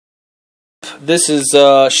This is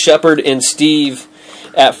Shepard and Steve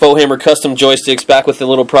at Hammer Custom Joysticks, back with the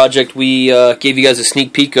little project we gave you guys a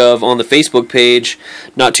sneak peek of on the Facebook page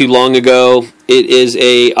not too long ago. It is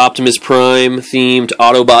a Optimus Prime themed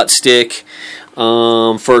Autobot stick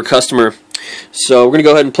for a customer. So we're going to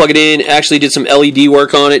go ahead and plug it in. Actually did some LED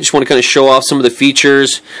work on it. Just want to kind of show off some of the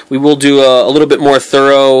features. We will do a little bit more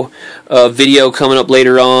thorough video coming up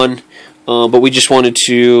later on. But we just wanted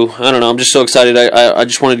to, I don't know, I'm just so excited. I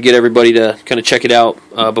just wanted to get everybody to kind of check it out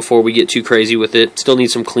before we get too crazy with it. Still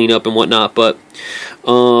needs some cleanup and whatnot, but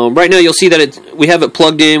right now you'll see that we have it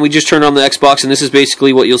plugged in. We just turned on the Xbox, and this is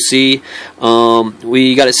basically what you'll see.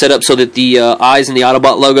 We got it set up so that the eyes and the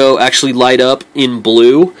Autobot logo actually light up in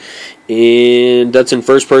blue, and that's in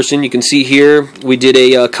first person. You can see here we did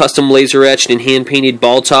a custom laser etched and hand painted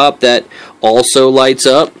ball top that also lights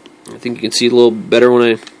up. I think you can see it a little better when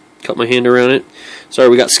I cut my hand around it. Sorry,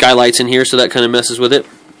 we got skylights in here, so that kind of messes with it.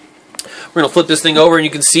 We're going to flip this thing over, and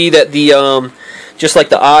you can see that the just like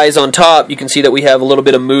the eyes on top, you can see that we have a little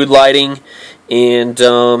bit of mood lighting, and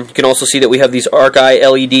you can also see that we have these arc eye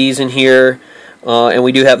LEDs in here, and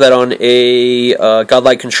we do have that on a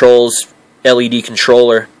Godlike Controls LED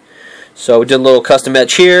controller. So we did a little custom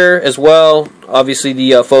etch here as well. Obviously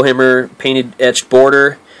the faux hammer painted etched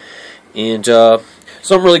border, and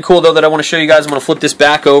something really cool though that I want to show you guys. I'm going to flip this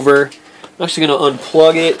back over. I'm actually going to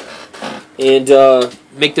unplug it and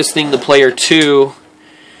make this thing the player 2,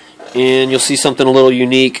 and you'll see something a little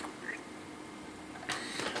unique.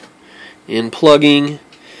 And plugging,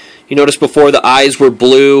 you notice before the eyes were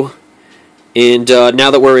blue, and now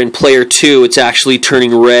that we're in player 2, it's actually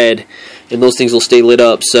turning red, and those things will stay lit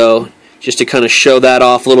up. So just to kind of show that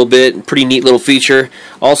off a little bit, pretty neat little feature.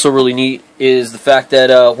 Also really neat is the fact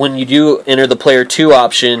that when you do enter the player 2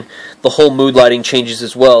 option, the whole mood lighting changes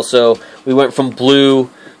as well. So we went from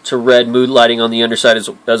blue to red mood lighting on the underside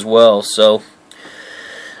as well. So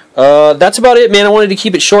that's about it, man. I wanted to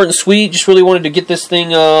keep it short and sweet. Just really wanted to get this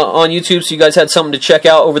thing on YouTube so you guys had something to check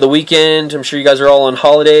out over the weekend. I'm sure you guys are all on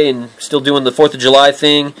holiday and still doing the 4th of July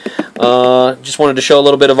thing. Just wanted to show a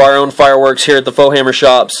little bit of our own fireworks here at the Faux Hammer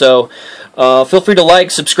Shop. So feel free to like,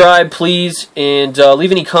 subscribe, please, and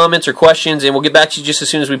leave any comments or questions, and we'll get back to you just as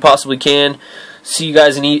soon as we possibly can. See you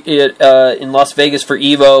guys in Las Vegas for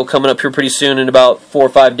Evo coming up here pretty soon in about 4 or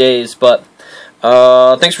 5 days. But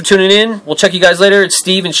thanks for tuning in. We'll check you guys later. It's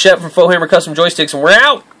Steve and Shep from Faux Hammer Custom Joysticks, and we're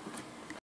out!